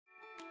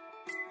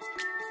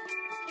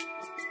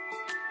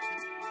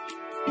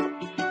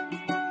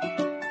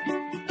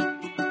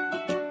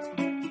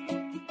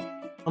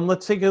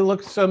Let's take a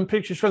look at some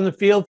pictures from the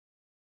field.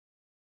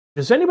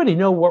 Does anybody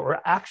know what we're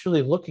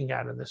actually looking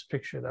at in this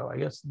picture, though? I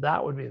guess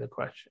that would be the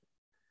question.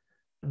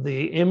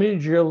 The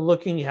image you're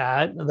looking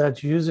at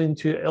that's using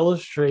to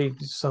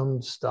illustrate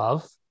some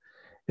stuff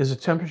is a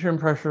temperature and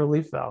pressure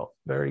relief valve.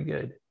 Very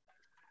good.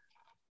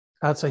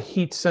 That's a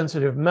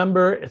heat-sensitive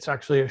member. It's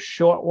actually a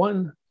short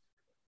one.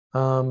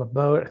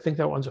 I think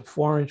that one's a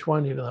 4-inch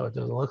one, even though it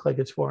doesn't look like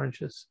it's 4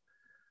 inches.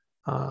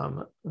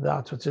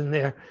 That's what's in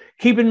there.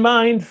 Keep in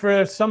mind,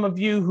 for some of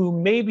you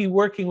who may be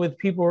working with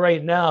people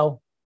right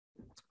now,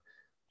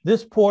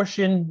 this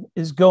portion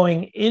is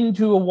going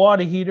into a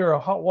water heater, a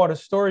hot water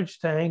storage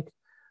tank.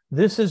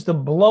 This is the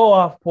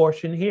blow-off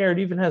portion here. It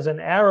even has an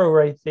arrow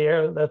right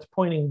there that's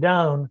pointing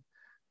down.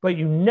 But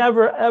you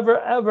never, ever,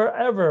 ever,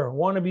 ever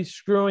want to be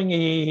screwing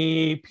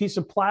a piece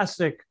of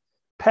plastic,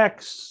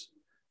 PEX,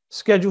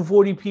 Schedule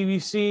 40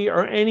 PVC,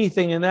 or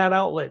anything in that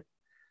outlet.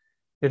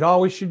 It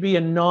always should be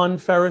a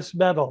non-ferrous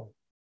metal,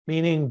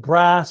 meaning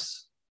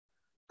brass,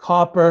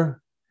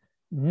 copper,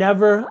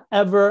 never,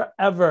 ever,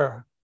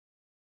 ever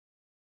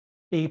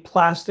a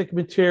plastic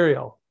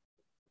material.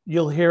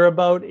 You'll hear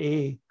about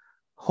a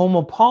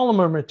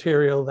homopolymer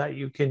material that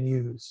you can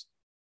use,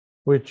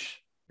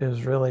 which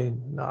is really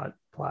not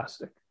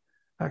plastic.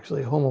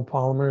 Actually,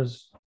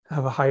 homopolymers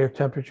have a higher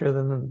temperature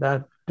than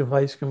that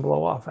device can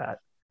blow off at.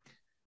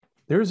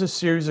 There's a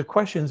series of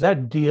questions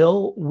that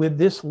deal with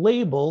this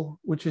label,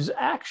 which is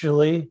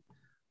actually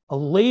a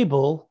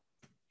label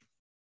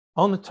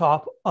on the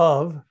top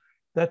of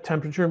that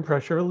temperature and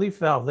pressure relief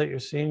valve that you're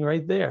seeing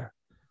right there.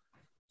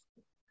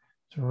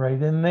 It's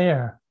right in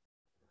there.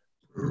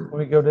 When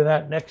we go to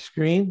that next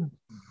screen,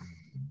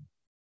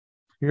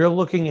 you're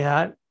looking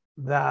at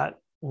that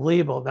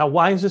label. Now,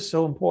 why is this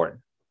so important?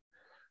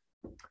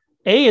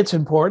 A, it's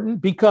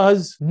important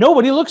because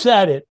nobody looks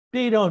at it.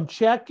 They don't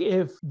check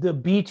if the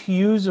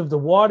BTUs of the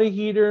water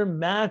heater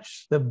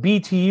match the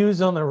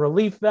BTUs on the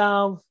relief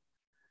valve.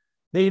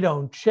 They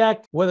don't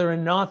check whether or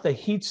not the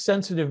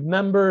heat-sensitive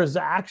member is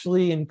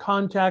actually in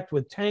contact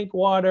with tank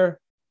water.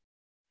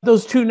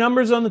 Those two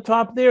numbers on the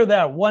top there,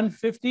 that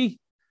 150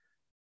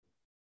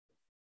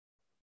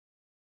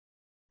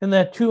 and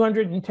that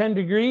 210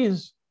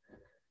 degrees,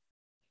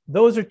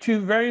 those are two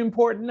very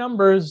important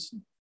numbers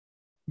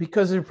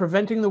because they're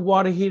preventing the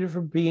water heater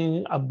from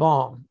being a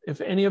bomb.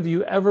 If any of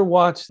you ever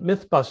watched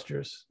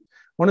Mythbusters,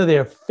 one of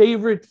their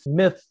favorite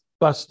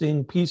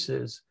myth-busting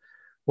pieces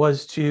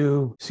was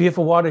to see if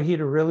a water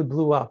heater really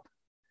blew up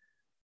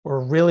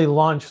or really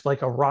launched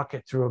like a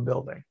rocket through a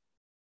building.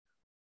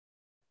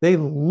 They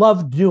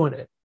love doing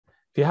it.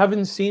 If you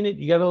haven't seen it,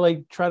 you got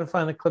to try to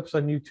find the clips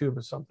on YouTube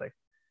or something,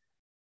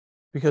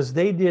 because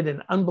they did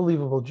an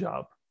unbelievable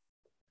job.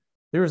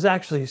 There's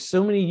actually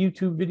so many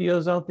YouTube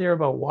videos out there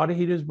about water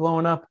heaters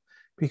blowing up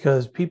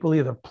because people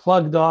either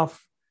plugged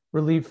off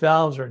relief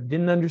valves or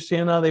didn't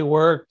understand how they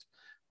worked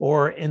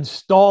or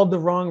installed the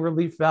wrong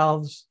relief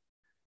valves,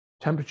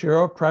 temperature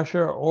or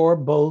pressure, or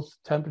both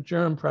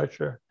temperature and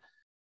pressure.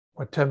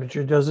 What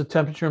temperature does a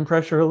temperature and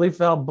pressure relief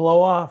valve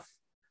blow off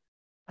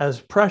as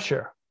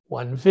pressure?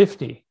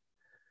 150.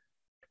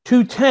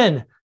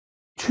 210.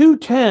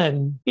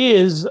 210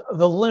 is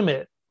the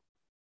limit.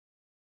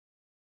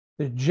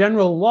 The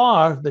general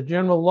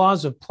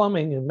laws of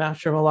plumbing in Mass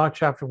General Law,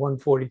 Chapter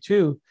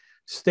 142,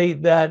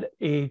 state that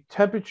a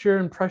temperature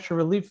and pressure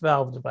relief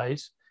valve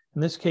device,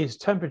 in this case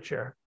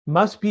temperature,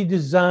 must be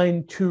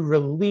designed to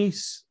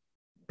release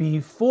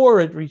before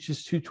it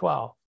reaches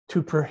 212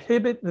 to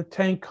prohibit the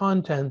tank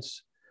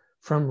contents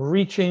from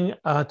reaching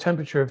a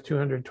temperature of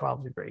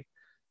 212 degrees.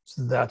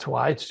 So that's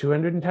why it's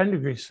 210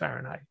 degrees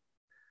Fahrenheit.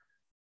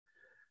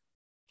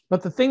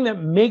 But the thing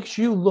that makes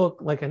you look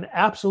like an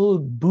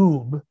absolute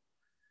boob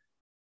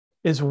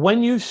is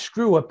when you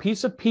screw a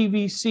piece of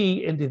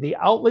PVC into the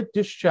outlet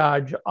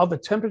discharge of a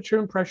temperature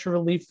and pressure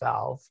relief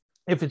valve.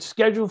 If it's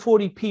Schedule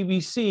 40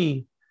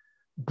 PVC,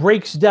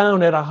 breaks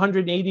down at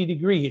 180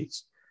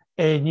 degrees,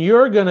 and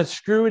you're going to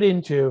screw it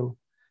into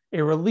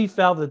a relief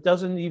valve that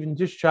doesn't even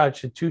discharge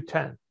to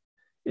 210,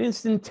 it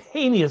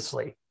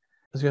instantaneously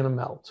is going to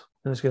melt.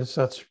 And it's going to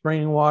start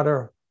spraying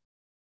water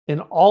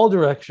in all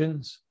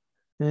directions.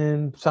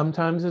 And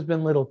sometimes there's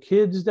been little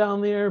kids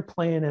down there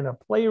playing in a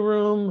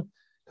playroom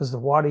because the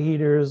water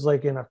heater is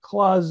like in a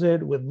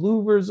closet with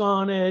louvers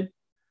on it.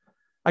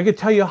 I could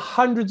tell you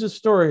hundreds of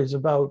stories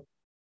about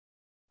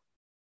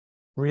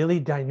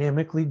really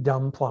dynamically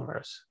dumb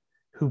plumbers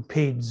who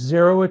paid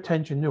zero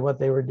attention to what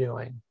they were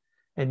doing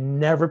and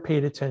never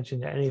paid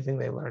attention to anything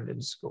they learned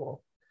in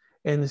school,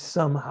 and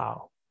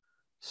somehow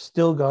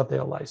still got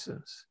their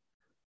license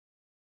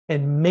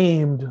and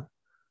maimed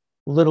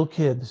little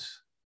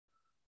kids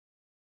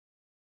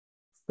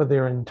for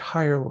their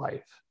entire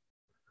life.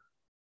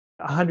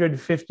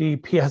 150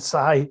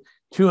 PSI,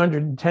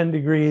 210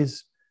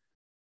 degrees.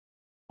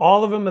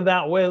 All of them are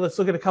that way. Let's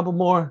look at a couple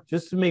more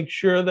just to make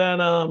sure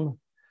that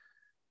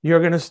you're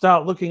going to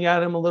start looking at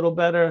them a little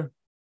better.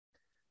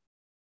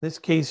 This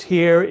case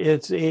here,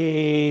 it's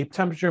a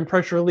temperature and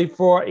pressure relief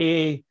for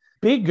a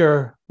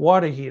bigger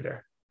water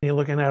heater. You're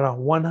looking at a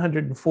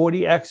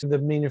 140X. The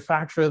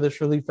manufacturer of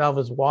this relief valve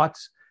is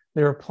Watts.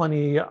 There are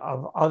plenty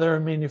of other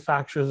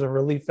manufacturers of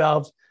relief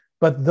valves,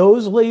 but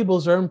those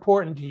labels are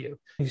important to you.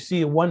 You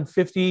see a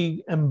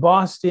 150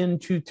 embossed in,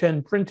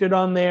 210 printed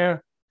on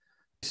there.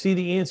 You see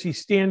the ANSI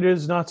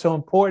standards, not so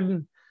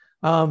important.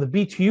 The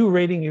BTU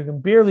rating you can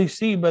barely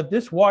see, but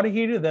this water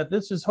heater that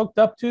this is hooked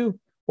up to,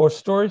 or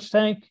storage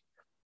tank,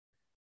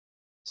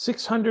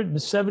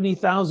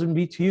 670,000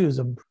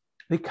 BTUs.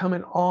 They come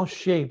in all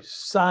shapes,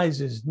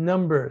 sizes,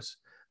 numbers.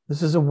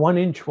 This is a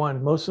 1-inch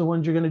one. Most of the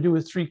ones you're going to do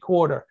is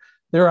 3/4.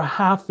 They're a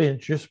 1/2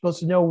 inch. You're supposed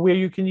to know where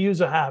you can use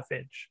a 1/2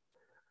 inch.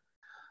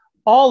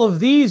 All of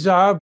these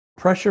are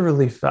pressure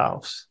relief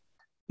valves.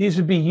 These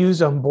would be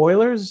used on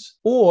boilers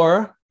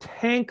or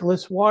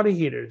tankless water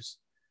heaters.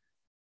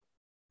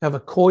 Have a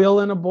coil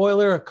in a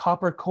boiler, a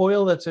copper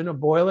coil that's in a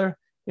boiler.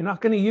 You're not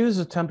going to use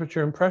a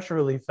temperature and pressure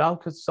relief valve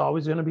because it's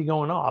always going to be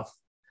going off.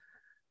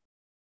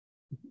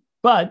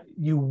 But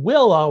you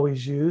will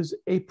always use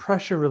a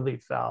pressure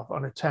relief valve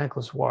on a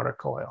tankless water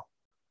coil.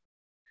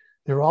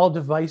 They're all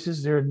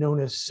devices. They're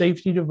known as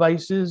safety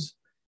devices,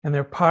 and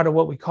they're part of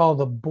what we call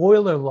the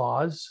boiler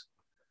laws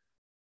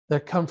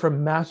that come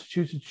from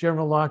Massachusetts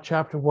General Law,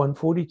 Chapter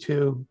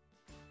 142,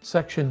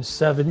 Sections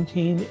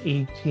 17,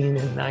 18,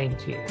 and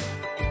 19.